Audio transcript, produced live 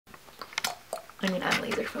I mean, I'm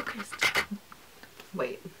laser focused.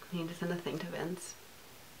 Wait, I need to send a thing to Vince.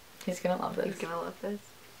 He's gonna love this. He's gonna love this.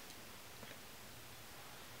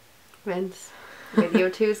 Vince, video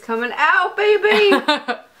 2 is coming out, baby!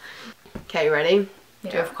 Okay, ready? Yeah.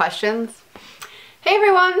 Do you have questions? Hey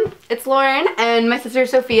everyone, it's Lauren and my sister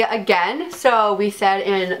Sophia again. So we said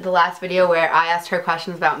in the last video where I asked her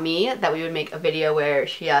questions about me that we would make a video where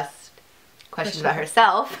she asked questions about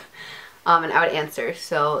herself and I would answer.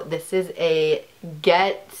 So this is a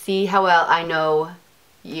see how well I know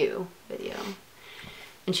you video.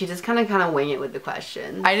 And she just kind of wing it with the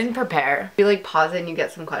questions. I didn't prepare. You like pause it and you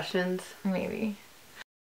get some questions? Maybe.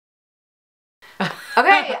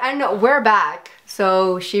 Okay, and we're back.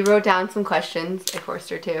 So she wrote down some questions. I forced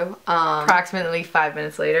her to. Approximately 5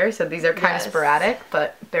 minutes later, so these are kind of sporadic,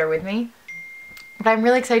 but bear with me. But I'm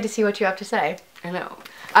really excited to see what you have to say. I know.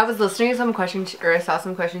 I was listening to some questions, or I saw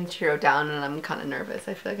some questions she wrote down, and I'm kind of nervous.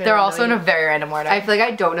 I feel like they're also in a very random order. I feel like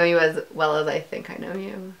I don't know you as well as I think I know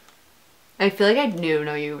you. I feel like I do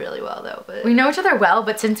know you really well though, but we know each other well,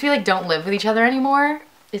 but since we like don't live with each other anymore,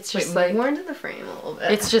 it's just like more into the frame a little bit.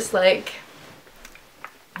 It's just like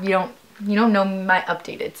you don't know my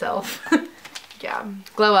updated self. Yeah.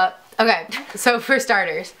 Glow up. Okay, so for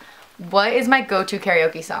starters, what is my go-to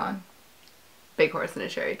karaoke song? Big Horse and a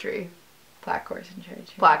Cherry Tree. Black Horse and Cherry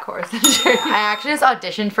Tree. Black Horse and Cherry Tree. I actually just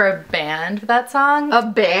auditioned for a band for that song. A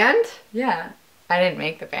band? Yeah. I didn't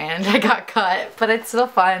make the band. I got cut, but it's still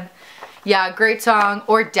fun. Yeah, great song.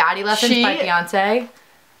 Or Daddy Lessons by Beyonce.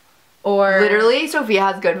 Or literally, Sophia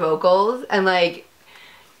has good vocals and like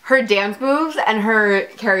her dance moves and her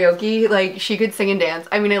karaoke, like she could sing and dance.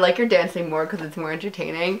 I mean, I like her dancing more because it's more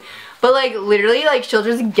entertaining. But like literally, like she'll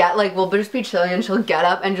just get like, we'll just be chilling and she'll get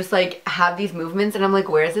up and just like have these movements and I'm like,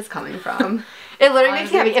 where is this coming from? It literally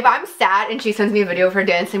makes me happy. If I'm sad and she sends me a video of her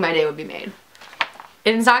dancing, my day would be made.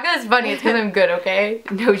 It's not because it's funny, it's because I'm good, okay?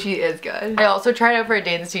 No, she is good. I also tried out for a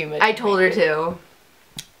dance team. I told her to.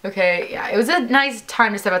 Okay, yeah, it was a nice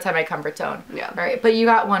time to step outside my comfort zone. Yeah. Alright, but you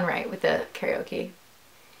got one right with the karaoke.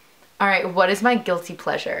 Alright, what is my guilty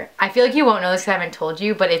pleasure? I feel like you won't know this because I haven't told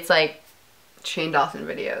you, but it's like Shane Dawson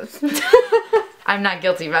videos. I'm not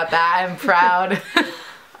guilty about that. I'm proud.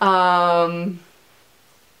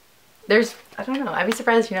 There's, I don't know. I'd be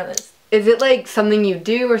surprised if you know this. Is it like something you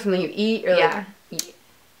do or something you eat? Or yeah. Like,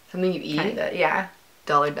 something you eat? Kinda, yeah.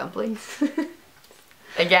 Dollar dumplings.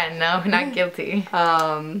 Again, no, not guilty.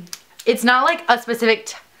 It's not like a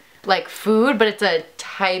specific like food, but it's a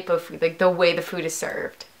type of food, like the way the food is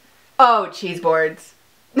served. Oh, cheese boards.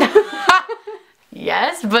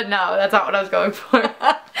 Yes, but no, that's not what I was going for.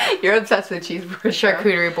 You're obsessed with cheese boards.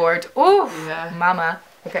 Charcuterie boards. Ooh, yeah. Mama.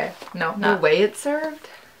 Okay, no, The not. way it's served?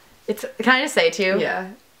 It's, can I just say too? Yeah.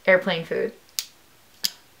 Airplane food.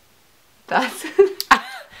 That's...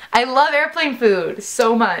 I love airplane food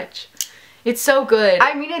so much. It's so good.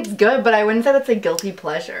 I mean, it's good, but I wouldn't say that's a guilty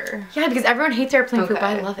pleasure. Yeah, because everyone hates airplane food, but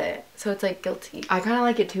I love it. So it's like guilty. I kind of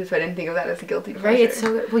like it too, so I didn't think of that as a guilty pleasure. Right, it's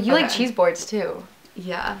so good. Well, you like cheese boards too.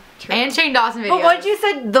 Yeah, true. And Shane Dawson videos. But once you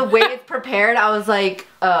said the way it's prepared, I was like,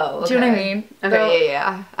 oh, okay. Do you know what I mean? Okay,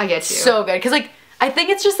 yeah. I get you. So good. Because, like, I think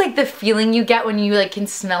it's just, like, the feeling you get when you, like, can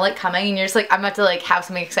smell it coming and you're just like, I'm about to, like, have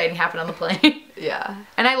something exciting happen on the plane. Yeah.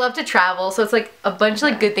 And I love to travel, so it's, like, a bunch of,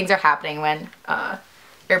 like, good things are happening when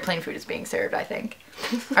airplane food is being served, I think.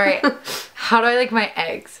 All right. How do I like my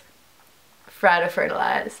eggs? Fried or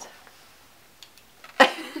fertilized?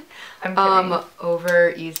 I'm kidding.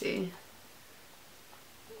 Over easy.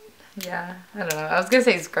 Yeah, I don't know. I was gonna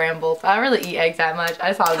say scrambled. I don't really eat eggs that much. I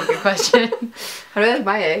just thought it was a good question. How do I like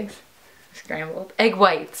my eggs? Scrambled. Egg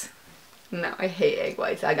whites. No, I hate egg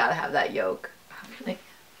whites. I gotta have that yolk. Like,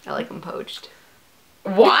 I like them poached.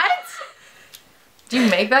 What? Do you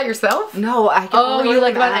make that yourself? No, I can. Oh, you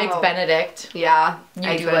like about Eggs Benedict. Yeah.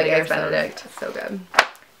 You do like Eggs Benedict. It's so good.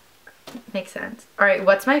 Makes sense. Alright,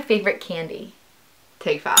 what's my favorite candy?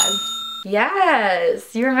 Take 5.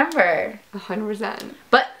 Yes, you remember. 100%.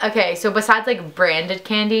 But, okay, so besides like branded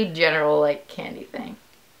candy, general like candy thing.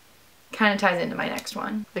 Kind of ties into my next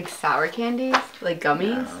one. Like sour candies? Like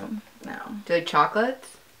gummies? No. Do you like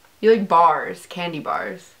chocolates? You like bars, candy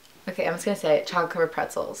bars. Okay, I'm just gonna say it. Chocolate covered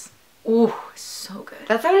pretzels. Ooh, so good.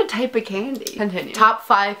 That's not a type of candy. Continue. Top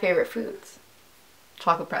 5 favorite foods.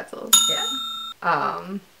 Chocolate pretzels. Yeah.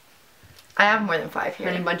 I have more than 5 here.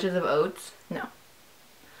 Any bunches of oats? No.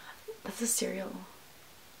 That's a cereal.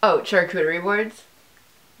 Oh, charcuterie boards?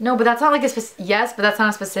 No, but that's not like a yes, but that's not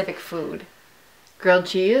a specific food. Grilled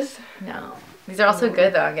cheese? No. These are also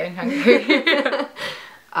good though. I'm getting hungry.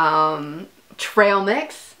 Trail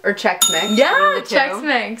mix? Or Chex Mix. Yeah, one of the two. Chex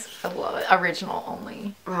Mix. I love it. Original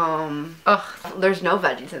only. Ugh. There's no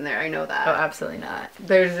veggies in there. I know that. Oh, absolutely not.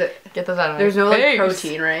 Get those out of my There's no like face.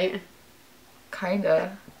 protein, right?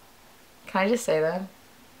 Kinda. Can I just say that?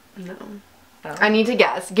 No. Oh. I need to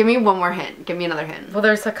guess. Give me one more hint. Give me another hint. Well,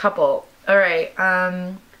 there's a couple. All right.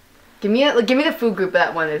 Give me the food group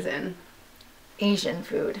that one is in. Asian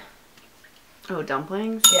food. Oh,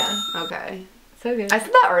 dumplings? Yeah. Okay. So good. I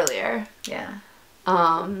said that earlier. Yeah.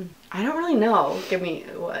 I don't really know. Give me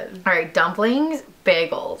what? All right, dumplings,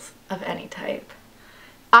 bagels of any type.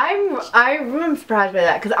 I'm surprised by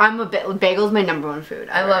that because bagel's my number one food.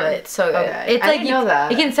 I love it. It's so good. Okay. It's I like didn't know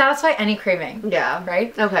that. It can satisfy any craving. Yeah.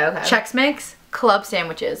 Right? Okay. Chex Mix, club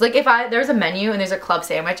sandwiches. Like if there's a menu and there's a club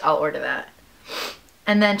sandwich, I'll order that.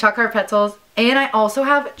 And then chocolate pretzels, and I also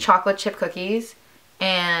have chocolate chip cookies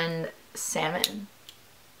and salmon.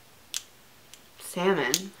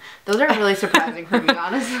 Salmon. Those are really surprising for me,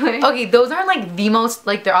 honestly. Okay, those aren't like the most,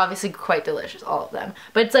 like they're obviously quite delicious, all of them.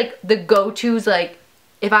 But it's like the go-tos, like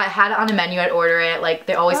if I had it on a menu, I'd order it. Like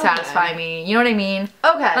they always satisfy me. You know what I mean?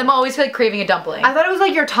 Okay. I'm always like craving a dumpling. I thought it was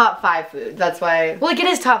like your top 5 food. That's why. Well, like it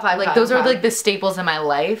is top 5. Like Okay, those are okay. like the staples in my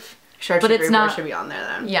life. Charcuterie but it's board not. should be on there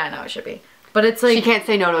then. Yeah, I know it should be. But it's like She can't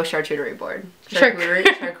say no to a charcuterie board.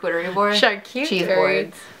 Charcuterie board. Charcuterie. Cheese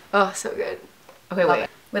boards. Oh, so good. Okay, wait.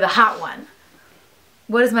 With a hot one.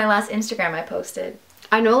 What is my last Instagram I posted?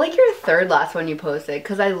 I know like your third last one you posted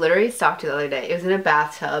because I literally stalked you the other day. It was in a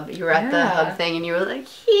bathtub. You were at the hub thing and you were like,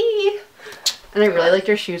 hee. And I really liked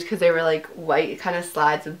your shoes because they were like white kind of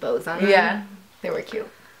slides with bows on them. Yeah, they were cute.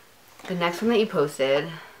 The next one that you posted.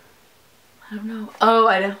 I don't know. Oh,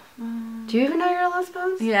 I know. Do you even know your last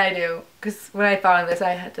post? Yeah, I do. Because when I thought of this, I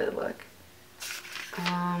had to look.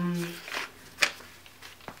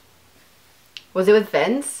 Was it with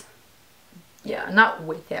Vince? Yeah, not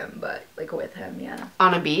with him, but like with him, yeah.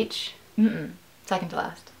 On a beach? Second to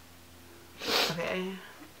last. Okay.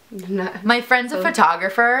 My friend's a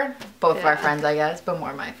photographer. Both of our friends, I guess, but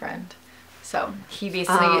more my friend. So he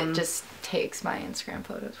basically just takes my Instagram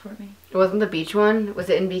photos for me. It wasn't the beach one? Was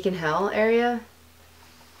it in Beacon Hill area?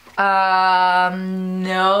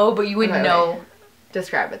 No, but you would know. Wait.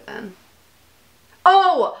 Describe it then.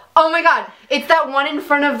 Oh my god. It's that one in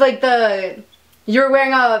front of like you're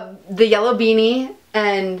wearing the yellow beanie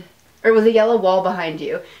or it was a yellow wall behind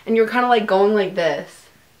you. And you were kind of like going like this.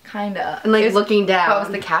 Kinda. And like looking down. What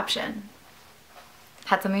was the caption?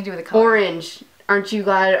 Had something to do with the color. Orange. Aren't you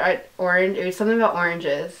glad orange? It was something about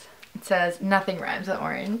oranges. It says, nothing rhymes with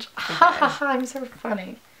orange. Ha ha ha, I'm so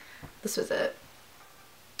funny. This was it.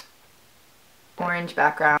 Orange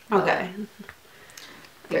background. Okay.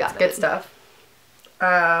 Good stuff.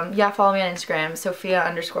 Yeah, follow me on Instagram,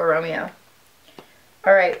 Sophia_Romeo.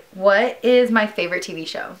 Alright, what is my favorite TV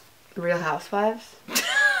show? Real Housewives?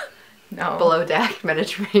 No. Below Deck,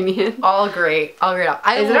 Mediterranean. All great. All great.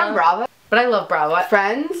 Is it on Bravo? But I love Bravo.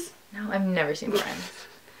 Friends? No, I've never seen Friends.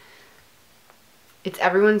 It's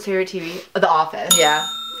everyone's favorite TV. The Office. Yeah.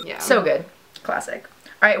 Yeah. So good. Classic.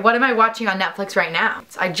 Alright, what am I watching on Netflix right now?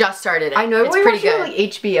 I just started it. I know it's pretty good. Like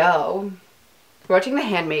HBO. We're watching The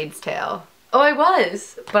Handmaid's Tale. Oh, I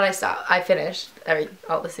was, but I stopped. I finished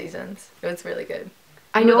all the seasons. It was really good.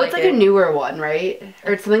 I know it's like a newer one, right?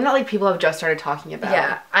 Or it's something that like people have just started talking about.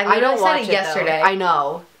 Yeah, I don't said it yesterday. I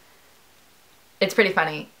know. It's pretty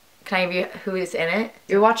funny. Can I give you who is in it?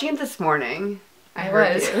 You're watching it this morning. I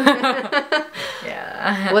was. You.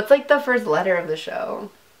 Yeah. What's like the first letter of the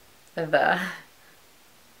show? The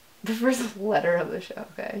first letter of the show.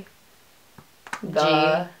 Okay.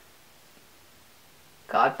 G.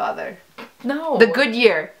 Godfather. No. The Good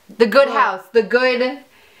Year. The Good House. The Good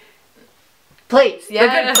Place. Yeah.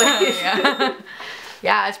 The Good Place. Yeah.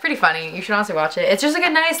 Yeah, it's pretty funny. You should honestly watch it. It's just like a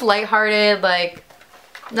nice, lighthearted, like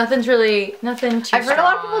nothing too I've heard a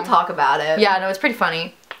lot of people talk about it. Yeah, no, it's pretty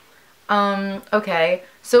funny. Okay.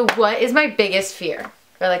 So what is my biggest fear?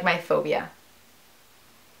 Or like my phobia?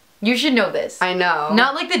 You should know this. I know.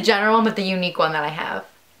 Not like the general one, but the unique one that I have.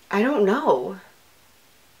 I don't know.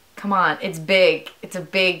 Come on, it's big. It's a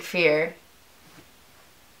big fear.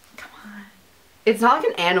 Come on. It's not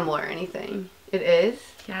like an animal or anything. It is?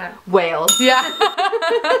 Yeah. Whales. Yeah.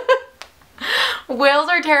 Whales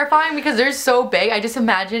are terrifying because they're so big. I just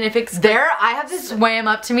imagine if it's I have this swam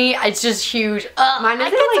up to me, it's just huge. Ugh, mine isn't I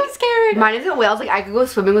get like, so scared. Mine isn't whales. Like I could go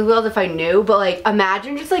swimming with whales if I knew, but like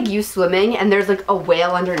imagine just like you swimming and there's like a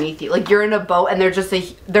whale underneath you. Like you're in a boat and there's a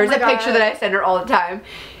picture that I send her all the time.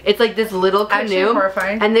 It's like this little canoe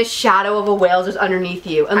and this shadow of a whale just underneath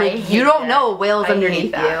you. And like you don't know a whale's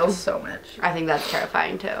underneath you. So much. I think that's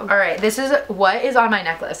terrifying too. Alright, this is what is on my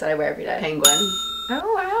necklace that I wear every day. Penguin.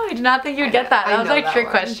 Oh wow, I did not think you would get that. That was like a trick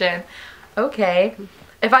question. Okay.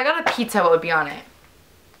 If I got a pizza, what would be on it?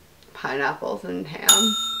 Pineapples and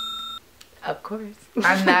ham. Of course.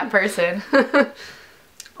 I'm that person.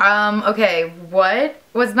 Okay,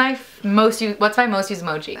 what's my most used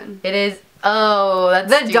emoji? It is, oh, that's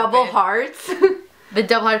the stupid. double hearts. The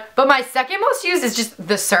double heart. But my second most used is just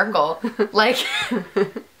the circle. Like,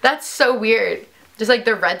 that's so weird. Just like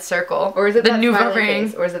the red circle. Or is it the that new smiley ring?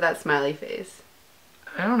 face? Or is it that smiley face?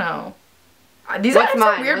 I don't know. These are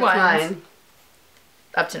some weird ones. Mine?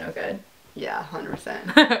 Up to no good. Yeah,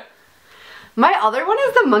 100%. My other one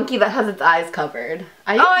is the monkey that has its eyes covered.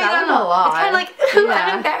 I use that one a lot. It's kind of like, ooh,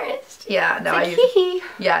 I'm embarrassed. Yeah, no,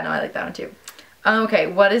 I like that one too. Okay,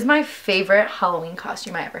 what is my favorite Halloween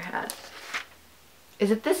costume I ever had?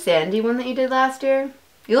 Is it the Sandy one that you did last year?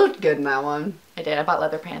 You looked good in that one. I did. I bought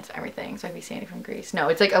leather pants and everything, so I'd be Sandy from Greece. No,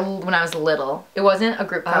 it's like when I was little. It wasn't a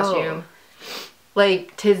group costume.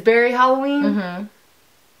 Like Tisbury Halloween? Mm-hmm.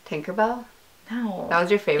 Tinkerbell? No. That was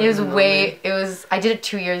your favorite? It was, I did it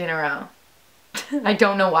 2 years in a row. I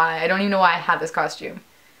don't know why. I don't even know why I had this costume.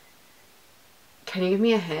 Can you give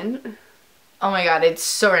me a hint? Oh my god, it's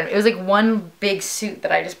so random. It was like one big suit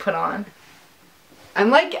that I just put on. I'm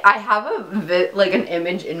like, I have an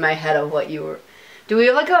image in my head of what you were. Do we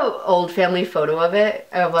have like a old family photo of it?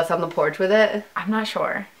 Of us on the porch with it? I'm not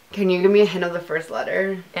sure. Can you give me a hint of the first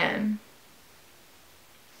letter? N.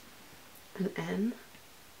 An N?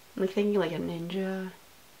 I'm like thinking like a ninja.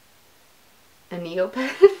 A Neopet?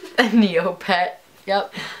 A Neopet.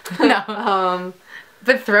 Yep. No.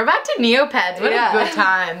 But throwback to Neopets. What a good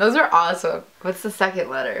time. Those are awesome. What's the second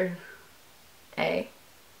letter? A.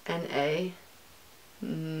 N-A?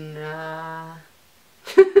 Nah.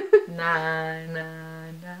 Na na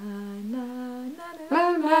na na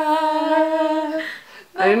na na.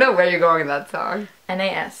 I don't know where you're going with that song.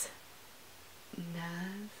 N-A-S.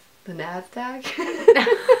 Nas? The NASDAQ?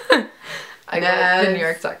 I got the New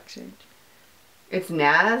York Stock Exchange. It's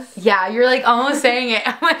Nas? Yeah, you're like almost saying it.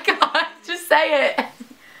 Oh my god, just say it.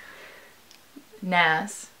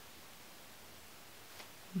 Nas.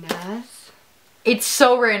 Nas? It's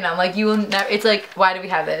so random. Like, you will never, it's like, why do we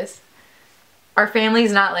have this? Our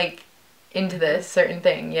family's not like into this certain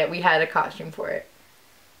thing, yet we had a costume for it.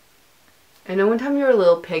 I know one time you were a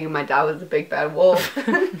little pig and my dad was a big bad wolf.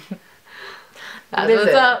 That's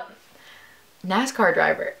what's up. NASCAR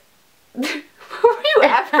driver. Were you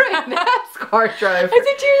ever a NASCAR driver? I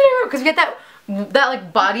did too, because we had that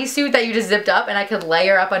like bodysuit that you just zipped up, and I could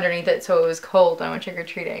layer up underneath it so it was cold when I went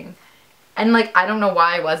trick-or-treating. And like, I don't know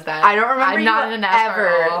why I was that. I don't remember I'm not in a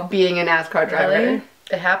NASCAR ever being a NASCAR driver. Really?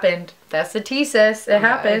 It happened. That's the thesis. It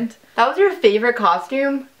happened. That was your favorite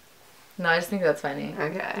costume? No, I just think that's funny.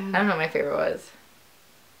 Okay. I don't know what my favorite was.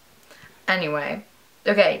 Anyway.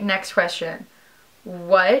 Okay, next question.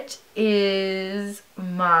 What is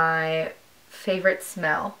my favorite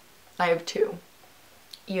smell? I have two.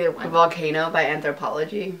 Either one. Volcano by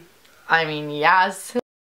Anthropology. I mean, yes.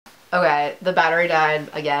 Okay, the battery died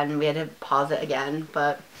again. We had to pause it again,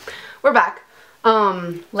 but we're back.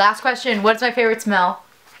 Last question. What's my favorite smell?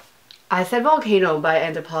 I said Volcano by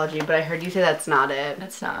Anthropology, but I heard you say that's not it.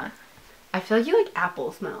 That's not. I feel like you like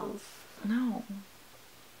apple smells. No.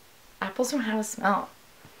 Apples don't have a smell.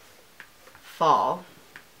 Fall.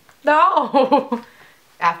 No.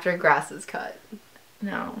 After grass is cut.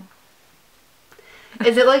 No.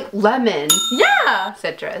 Is it like lemon? Yeah.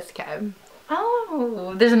 Citrus, okay.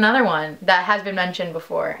 Oh, there's another one that has been mentioned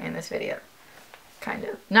before in this video. Kind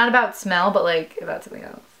of. Not about smell, but like about something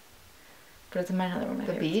else. But it's another one.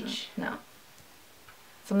 The beach? Smell. No.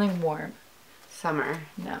 Something warm. Summer.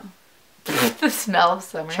 No. The smell of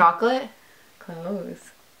summer. Chocolate?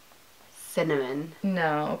 Close. Cinnamon.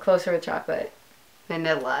 No. Closer with chocolate.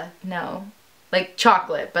 Vanilla. No. Like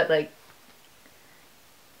chocolate, but like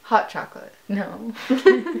hot chocolate. No.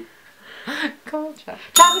 Cold chocolate.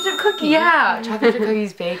 Chocolate chip cookie. Yeah. Chocolate chip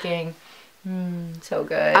cookies baking. So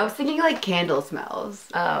good. I was thinking like candle smells.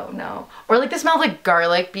 Oh no. Or like the smell of like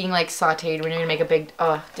garlic being like sauteed when you're gonna make a big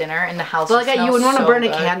dinner and the house. But like you wouldn't want to burn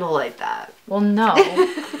good. a candle like that. Well, no.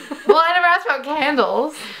 Well, I never asked about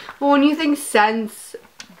candles. Well, when you think scents,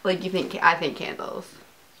 like I think candles.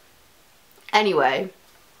 Anyway,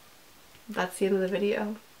 that's the end of the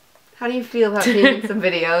video. How do you feel about making some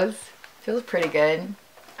videos? Feels pretty good.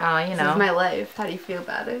 You know. This is my life. How do you feel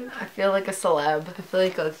about it? I feel like a celeb. I feel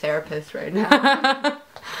like a therapist right now.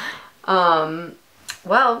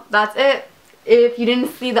 Well, that's it. If you didn't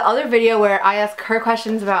see the other video where I ask her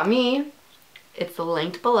questions about me, it's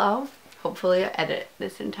linked below. Hopefully I edit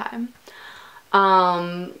this in time.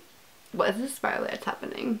 What is this smiley that's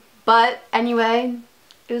happening? But anyway,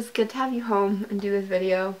 it was good to have you home and do this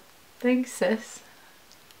video. Thanks, sis.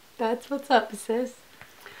 That's what's up, sis.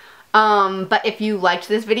 But if you liked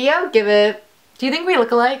this video, give it... Do you think we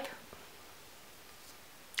look alike?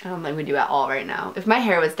 I don't think we do at all right now. If my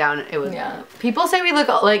hair was down, it would... Yeah. People say we look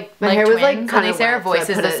like my hair twins, was like and kind they of say our wet, so I voice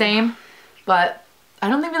is put the it- same, but I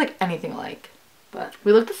don't think we look anything alike. But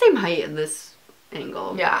We look the same height in this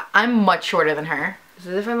angle. yeah, I'm much shorter than her. So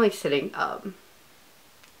if I'm like sitting up,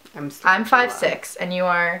 I'm 5'6", and you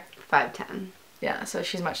are 5'10". yeah. So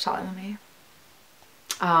she's much taller than me.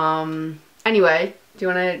 Anyway, do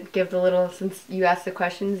you want to give the little, since you asked the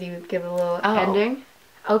questions, you give a little ending?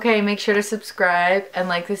 Okay, make sure to subscribe and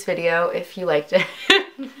like this video if you liked it.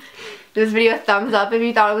 This video a thumbs up if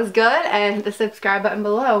you thought it was good, and hit the subscribe button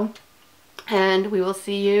below. And we will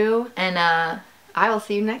see you, And I will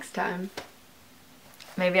see you next time.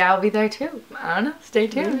 maybe I'll be there too. I don't know. Stay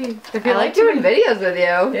tuned. If you I like doing videos with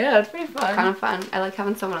you. Yeah, it's pretty fun. Kind of fun. I like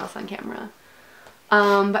having someone else on camera.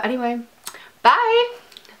 But anyway, bye!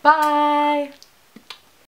 Bye.